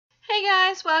Hey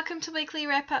guys, welcome to Weekly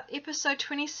Wrap Up episode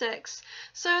 26.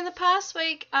 So in the past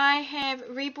week I have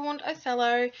reborn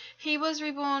Othello. He was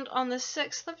reborn on the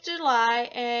 6th of July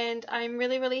and I'm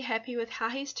really happy with how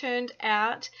he's turned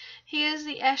out. He is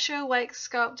the Asher Awake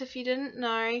sculpt if you didn't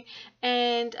know,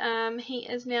 and he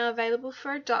is now available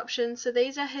for adoption. So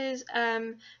these are his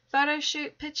photo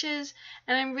shoot pictures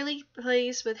and I'm really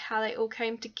pleased with how they all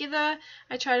came together.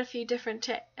 I tried a few different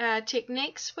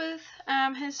techniques with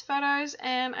his photos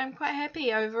and I'm quite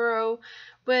happy overall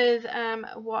with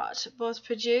what was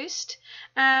produced.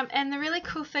 And the really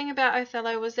cool thing about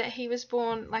Othello was that he was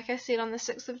born, like I said, on the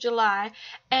 6th of July,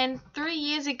 and 3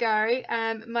 years ago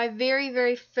my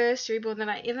very first reborn that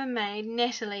I ever made,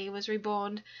 Natalie, was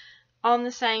reborn on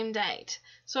the same date.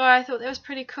 So I thought that was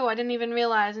pretty cool. I didn't even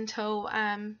realize until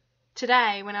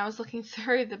today when I was looking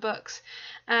through the books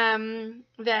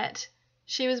that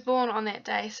she was born on that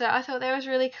day. So I thought that was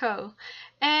really cool.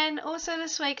 And also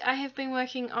this week I have been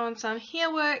working on some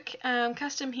hair work,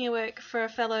 custom hair work for a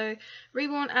fellow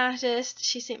reborn artist.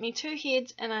 She sent me 2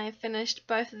 heads and I have finished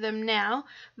both of them now,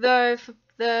 though for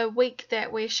the week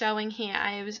that we're showing here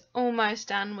I was almost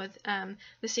done with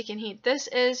the second head. This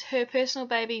is her personal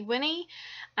baby Winnie,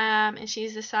 and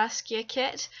she's the Saskia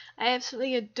cat. I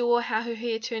absolutely adore how her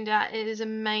hair turned out. It is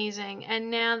amazing. And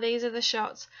now these are the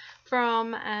shots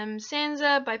from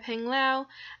Sansa by Ping Lau.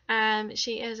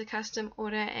 She is a custom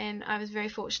order and I was very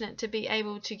fortunate to be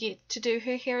able to get to do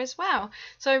her hair as well.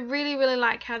 So I really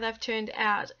like how they've turned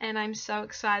out and I'm so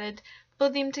excited for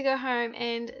them to go home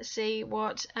and see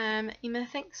what Emma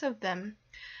thinks of them.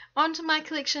 On to my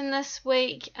collection this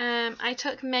week. I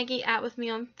took Maggie out with me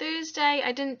on Thursday.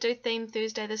 I didn't do theme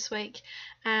Thursday this week,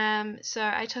 so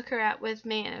I took her out with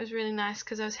me and it was really nice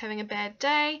because I was having a bad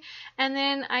day. And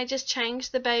then I just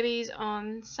changed the babies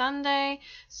on Sunday.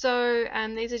 So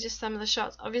these are just some of the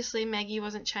shots. Obviously Maggie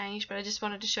wasn't changed, but I just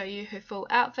wanted to show you her full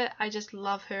outfit. I just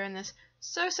love her in this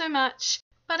so much.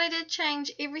 But I did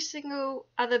change every single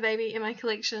other baby in my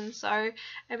collection, so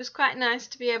it was quite nice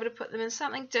to be able to put them in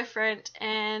something different.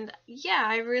 And yeah,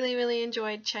 I really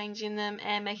enjoyed changing them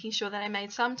and making sure that I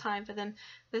made some time for them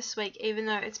this week, even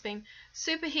though it's been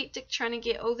super hectic trying to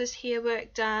get all this hair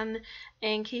work done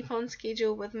and keep on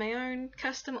schedule with my own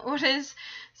custom orders.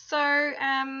 So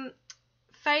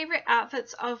favorite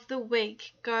outfits of the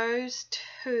week goes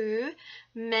to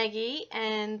Maggie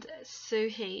and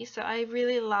Suhi. So I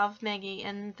really love Maggie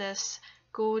in this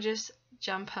gorgeous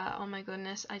jumper. Oh my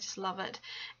goodness, I just love it.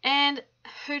 And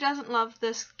who doesn't love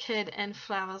this kid in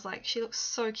flowers? Like, she looks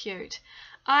so cute.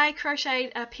 I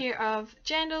crocheted a pair of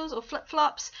jandals or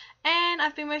flip-flops and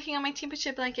I've been working on my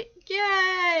temperature blanket.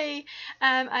 Yay!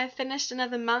 I finished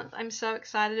another month. I'm so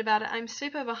excited about it. I'm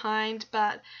super behind,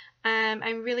 but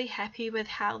I'm really happy with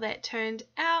how that turned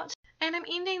out. And I'm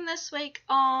ending this week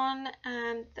on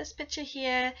this picture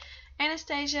here,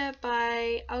 Anastasia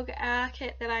by Olga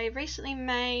Arquette, that I recently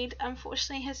made.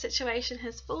 Unfortunately his situation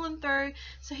has fallen through,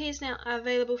 so he is now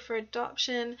available for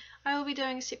adoption. I will be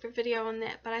doing a separate video on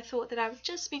that, but I thought that I would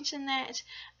just mention that.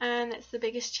 That's the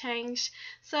biggest change.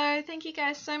 So thank you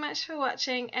guys so much for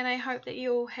watching and I hope that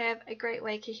you all have a great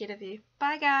week ahead of you.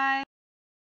 Bye guys!